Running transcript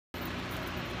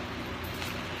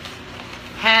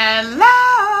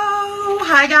Hello!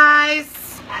 Hi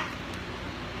guys!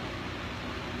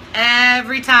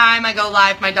 Every time I go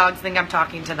live, my dogs think I'm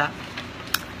talking to them.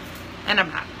 And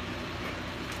I'm not.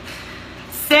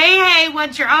 Say hey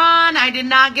once you're on. I did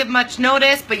not give much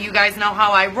notice, but you guys know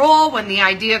how I roll. When the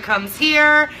idea comes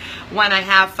here, when I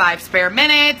have 5 spare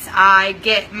minutes, I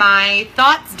get my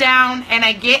thoughts down and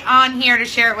I get on here to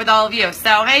share it with all of you.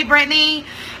 So, hey Brittany,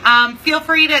 feel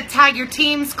free to tag your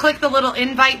teams, click the little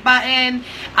invite button.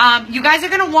 You guys are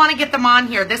going to want to get them on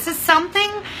here. This is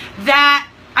something that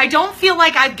I don't feel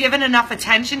like I've given enough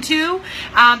attention to,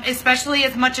 especially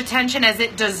as much attention as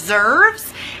it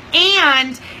deserves.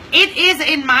 And it is,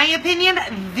 in my opinion,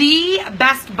 the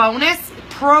best bonus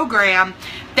program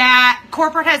that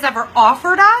corporate has ever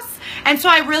offered us. And so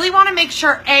I really want to make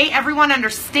sure, A, everyone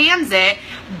understands it,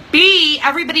 B,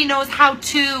 everybody knows how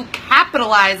to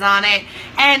capitalize on it,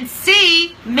 and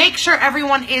C, make sure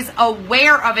everyone is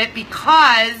aware of it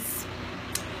because,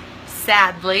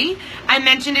 sadly, I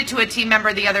mentioned it to a team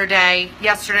member the other day,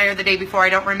 yesterday or the day before, I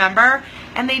don't remember,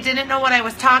 and they didn't know what I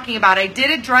was talking about. I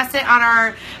did address it on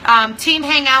our team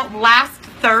hangout last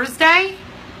Thursday.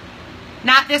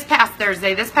 Not this past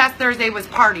Thursday. This past Thursday was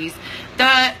parties.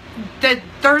 The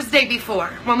Thursday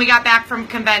before, when we got back from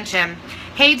convention.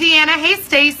 Hey Deanna, hey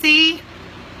Stacy.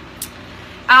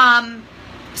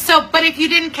 But if you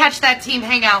didn't catch that team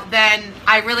hangout, then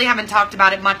I really haven't talked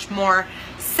about it much more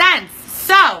since.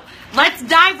 So, let's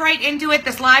dive right into it.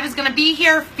 This live is going to be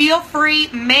here. Feel free.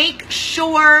 Make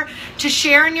sure to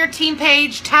share in your team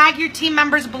page. Tag your team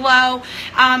members below.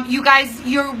 You guys,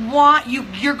 you're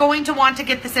going to want to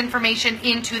get this information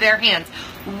into their hands.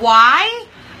 Why?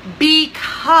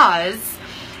 Because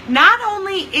not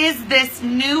only is this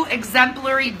new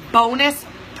exemplary bonus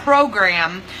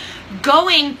program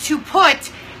going to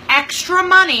put extra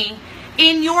money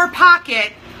in your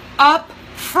pocket up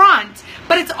front,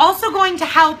 but it's also going to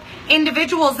help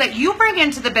individuals that you bring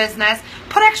into the business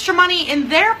put extra money in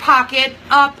their pocket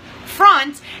up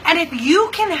front. And if you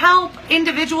can help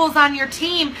individuals on your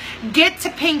team get to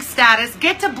pink status,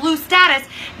 get to blue status,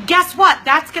 guess what?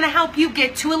 That's going to help you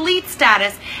get to elite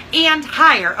status and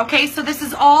higher. Okay, so this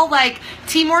is all like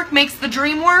teamwork makes the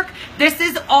dream work. This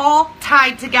is all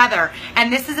tied together.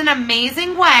 And this is an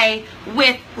amazing way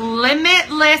with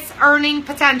limitless earning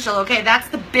potential. Okay, that's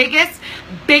the biggest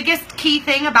key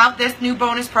thing about this new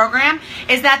bonus program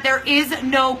is that there is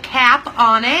no cap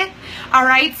on it. All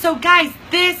right, so guys,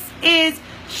 this is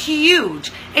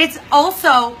huge. It's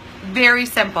also very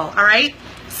simple. All right,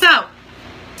 so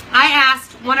I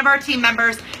asked one of our team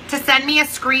members to send me a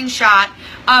screenshot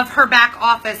of her back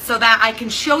office so that I can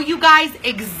show you guys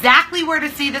exactly where to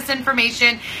see this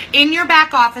information in your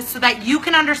back office so that you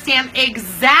can understand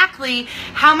exactly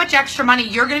how much extra money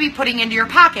you're going to be putting into your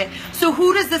pocket. So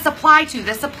who does this apply to?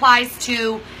 This applies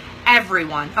to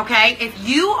everyone, okay? If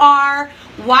you are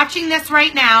watching this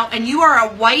right now and you are a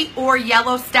white or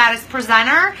yellow status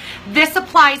presenter, this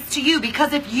applies to you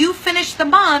because if you finish the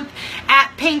month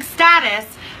at pink status,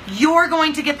 you're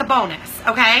going to get the bonus,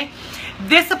 okay?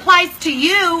 This applies to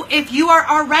you if you are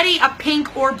already a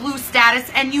pink or blue status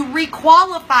and you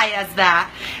requalify as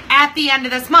that at the end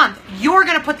of this month. You're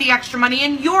going to put the extra money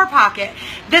in your pocket.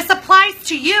 This applies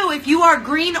to you if you are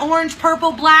green, orange,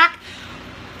 purple, black,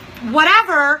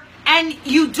 whatever, and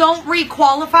you don't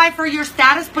requalify for your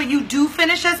status, but you do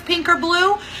finish as pink or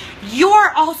blue,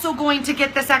 you're also going to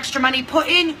get this extra money put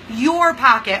in your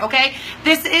pocket, okay?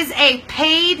 This is a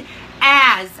paid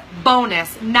as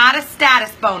bonus, not a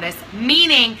status bonus,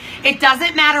 meaning it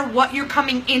doesn't matter what you're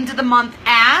coming into the month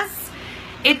as.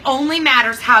 It only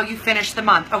matters how you finish the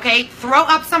month, okay? Throw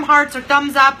up some hearts or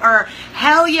thumbs up or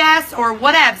hell yes or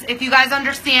whatevs if you guys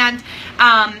understand,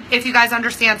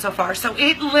 so far. So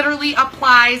it literally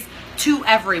applies to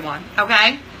everyone,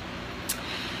 okay?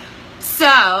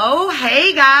 So,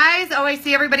 hey guys. Oh, I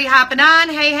see everybody hopping on.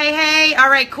 Hey, hey, hey. All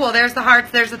right, cool. There's the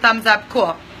hearts. There's the thumbs up. Cool.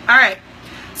 All right.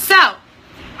 So,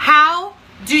 how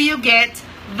do you get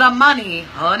the money,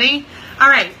 honey? All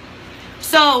right.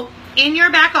 So, in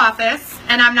your back office,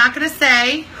 and I'm not going to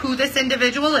say who this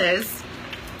individual is.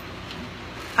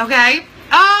 Okay?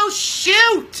 Oh,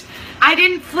 shoot! I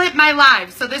didn't flip my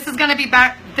live, so this is going to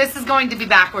be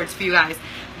backwards for you guys.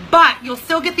 But you'll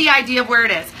still get the idea of where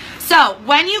it is. So,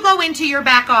 when you go into your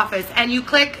back office and you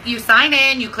sign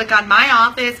in, you click on My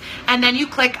Office, and then you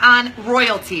click on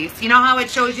Royalties. You know how it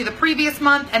shows you the previous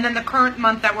month and then the current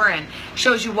month that we're in.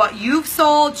 Shows you what you've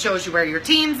sold, shows you where your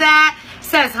team's at,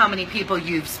 says how many people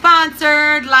you've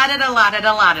sponsored, la-da-da,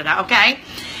 la-da-da, la-da-da, okay?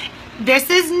 This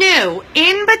is new.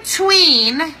 In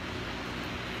between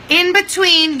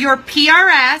your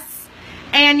PRS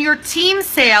and your team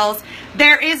sales,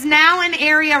 there is now an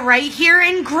area right here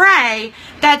in gray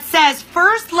that says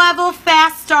first level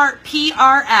fast start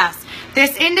PRS.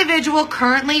 This individual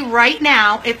currently right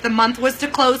now, if the month was to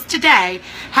close today,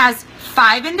 has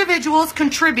 5 individuals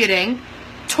contributing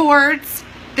towards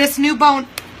this new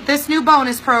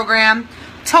bonus program,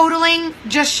 totaling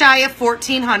just shy of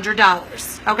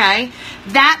 $1,400, okay?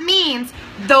 That means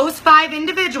those 5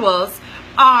 individuals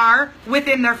are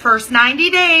within their first 90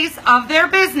 days of their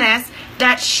business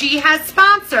that she has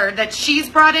sponsored, that she's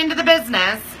brought into the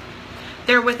business.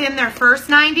 They're within their first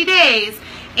 90 days,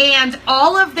 and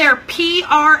all of their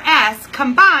PRS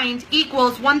combined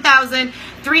equals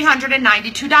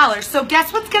 $1,392. So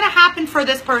guess what's going to happen for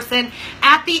this person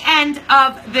at the end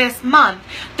of this month?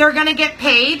 They're going to get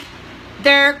paid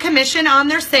their commission on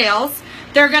their sales.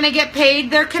 They're going to get paid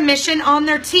their commission on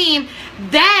their team.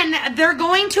 Then they're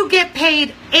going to get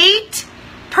paid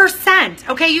 8%.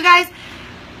 Okay, you guys,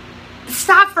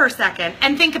 stop for a second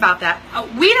and think about that.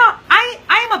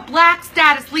 I am a black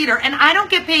status leader, and I don't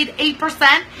get paid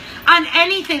 8% on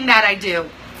anything that I do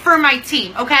for my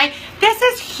team, okay? This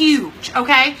is huge,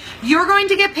 okay? You're going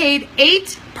to get paid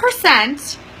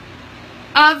 8%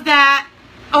 of that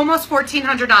almost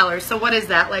 $1,400. So what is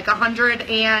that? Like 100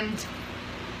 and,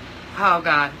 oh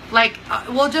God, like,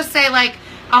 we'll just say like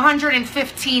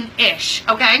 115-ish,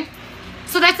 okay?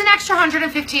 So that's an extra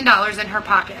 $115 in her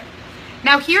pocket.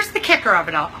 Now, here's the kicker of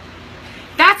it all.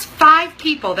 That's 5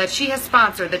 people that she has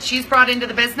sponsored, that she's brought into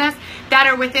the business, that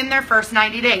are within their first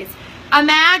 90 days.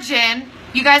 Imagine,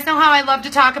 you guys know how I love to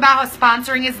talk about how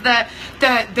sponsoring is the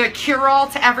cure-all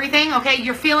to everything, okay?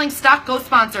 You're feeling stuck, go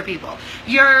sponsor people.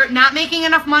 You're not making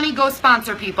enough money, go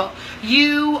sponsor people.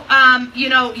 You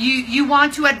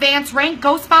want to advance rank,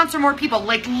 go sponsor more people.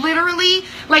 Like, literally,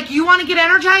 like, you want to get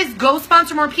energized, go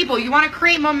sponsor more people. You want to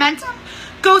create momentum,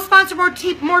 go sponsor more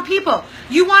people.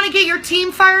 You want to get your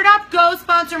team fired up? Go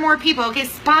sponsor more people. Okay,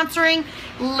 sponsoring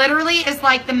literally is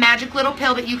like the magic little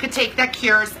pill that you could take that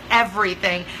cures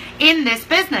everything in this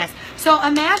business. So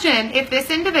imagine if this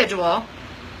individual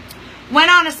went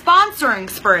on a sponsoring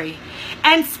spree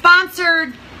and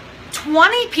sponsored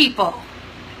 20 people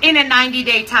in a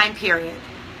 90-day time period.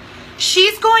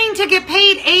 She's going to get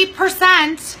paid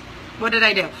 8%. What did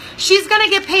I do? She's going to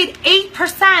get paid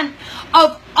 8%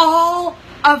 of all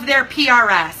of their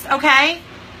PRS, okay?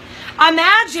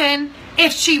 Imagine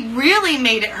if she really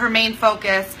made it her main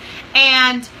focus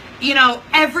and, you know,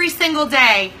 every single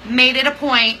day made it a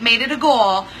point, made it a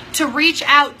goal to reach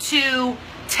out to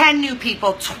 10 new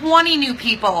people, 20 new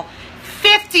people,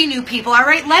 50 new people, all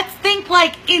right? Let's think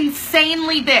like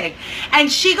insanely big.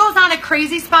 And she goes on a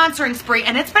crazy sponsoring spree,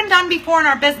 and it's been done before in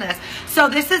our business, so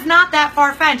this is not that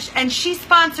far-fetched, and she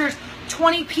sponsors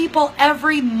 20 people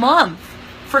every month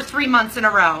for 3 months in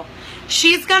a row.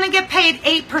 She's going to get paid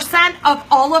 8% of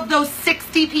all of those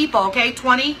 60 people, okay?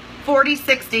 20, 40,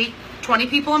 60, 20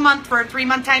 people a month for a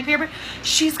 3-month time period.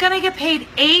 She's going to get paid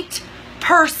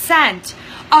 8%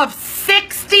 of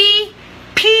 60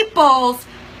 people's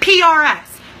PRS.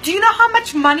 Do you know how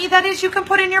much money that is you can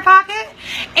put in your pocket?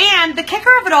 And the kicker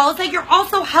of it all is that you're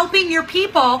also helping your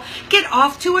people get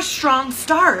off to a strong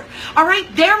start. All right?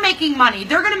 They're making money.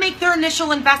 They're going to make their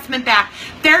initial investment back.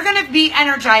 They're going to be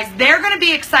energized. They're going to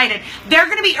be excited. They're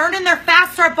going to be earning their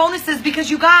fast start bonuses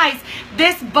because, you guys,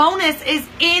 this bonus is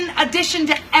in addition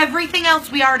to everything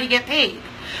else we already get paid.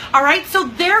 All right? So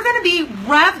they're going to be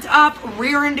revved up,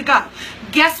 rearing to go.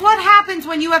 Guess what happens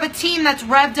when you have a team that's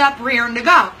revved up, rearing to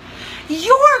go?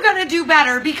 You're going to do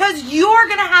better because you're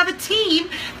going to have a team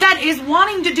that is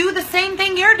wanting to do the same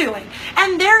thing you're doing.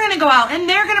 And they're going to go out and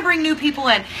they're going to bring new people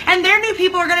in. And their new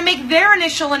people are going to make their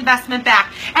initial investment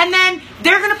back. And then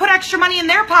they're going to put extra money in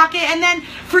their pocket. And then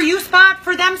for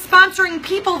them sponsoring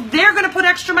people, they're going to put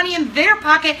extra money in their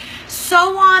pocket.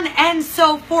 So on and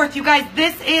so forth. You guys,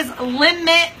 this is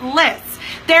limitless.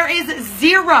 There is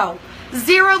zero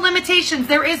limitations.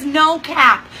 There is no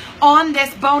cap on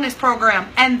this bonus program.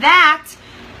 And that,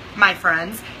 my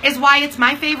friends, is why it's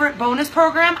my favorite bonus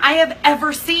program I have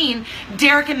ever seen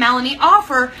Derek and Melanie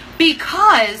offer,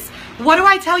 because what do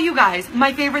I tell you guys?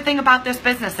 My favorite thing about this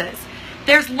business is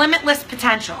there's limitless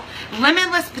potential.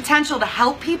 Limitless potential to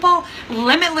help people,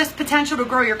 limitless potential to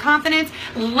grow your confidence,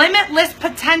 limitless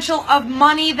potential of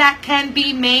money that can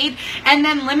be made, and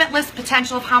then limitless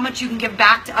potential of how much you can give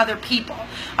back to other people.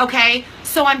 Okay?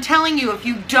 So I'm telling you, if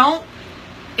you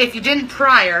didn't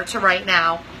prior to right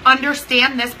now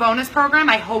understand this bonus program,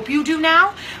 I hope you do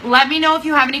now. Let me know if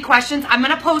you have any questions. I'm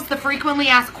going to post the frequently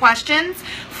asked questions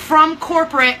from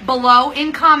corporate below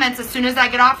in comments as soon as I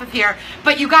get off of here.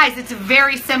 But you guys, it's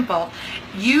very simple.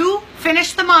 You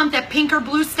finish the month at pink or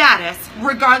blue status,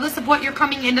 regardless of what you're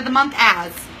coming into the month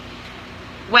as.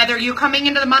 Whether you're coming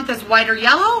into the month as white or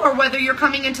yellow, or whether you're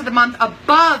coming into the month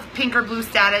above pink or blue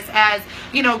status as,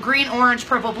 you know, green, orange,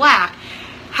 purple, black.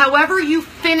 However you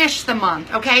finish the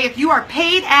month, okay? If you are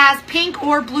paid as pink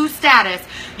or blue status,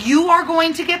 you are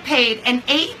going to get paid an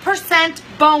 8%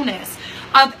 bonus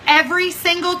of every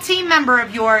single team member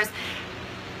of yours,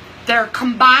 their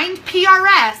combined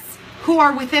PRS, who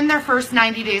are within their first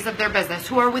 90 days of their business,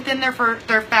 who are within their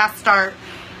fast start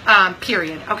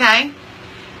period, okay?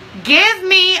 Give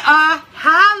me a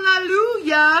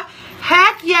hallelujah,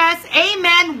 heck yes,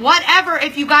 amen, whatever,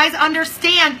 if you guys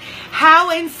understand how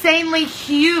insanely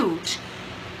huge,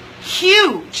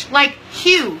 like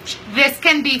huge, this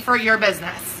can be for your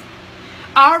business.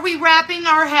 Are we wrapping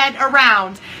our head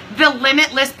around the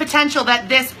limitless potential that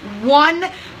this one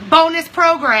bonus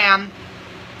program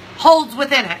holds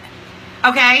within it?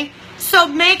 Okay? So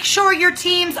make sure your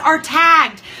teams are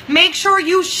tagged. Make sure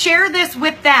you share this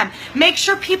with them. Make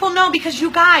sure people know, because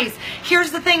you guys,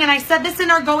 here's the thing, and I said this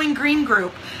in our Going Green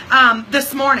group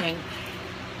this morning.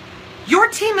 Your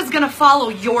team is going to follow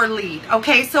your lead,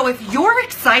 okay? So if you're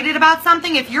excited about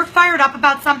something, if you're fired up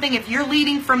about something, if you're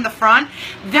leading from the front,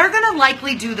 they're going to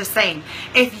likely do the same.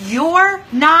 If you're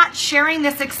not sharing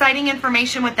this exciting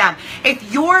information with them,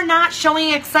 if you're not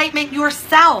showing excitement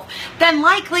yourself, then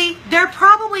likely they're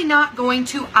probably not going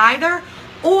to either,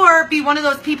 or be one of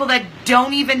those people that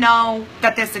don't even know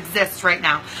that this exists right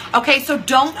now. Okay, so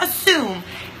don't assume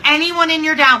anyone in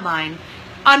your downline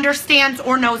understands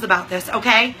or knows about this,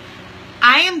 okay?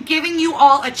 I am giving you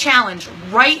all a challenge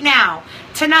right now,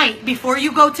 tonight, before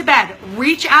you go to bed.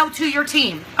 Reach out to your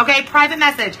team, okay? Private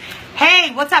message.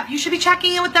 Hey, what's up? You should be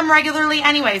checking in with them regularly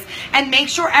anyways. And make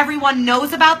sure everyone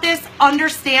knows about this,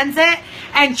 understands it,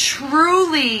 and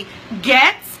truly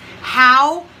gets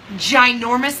how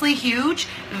ginormously huge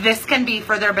this can be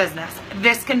for their business.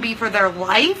 This can be for their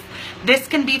life. This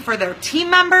can be for their team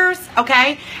members,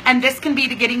 okay? And this can be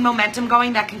to getting momentum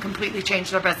going that can completely change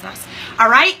their business. All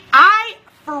right? I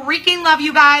freaking love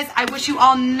you guys. I wish you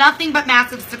all nothing but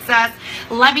massive success.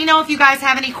 Let me know if you guys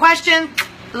have any questions.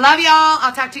 Love y'all.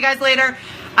 I'll talk to you guys later.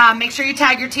 Make sure you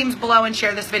tag your teams below and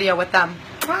share this video with them.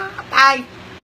 Bye.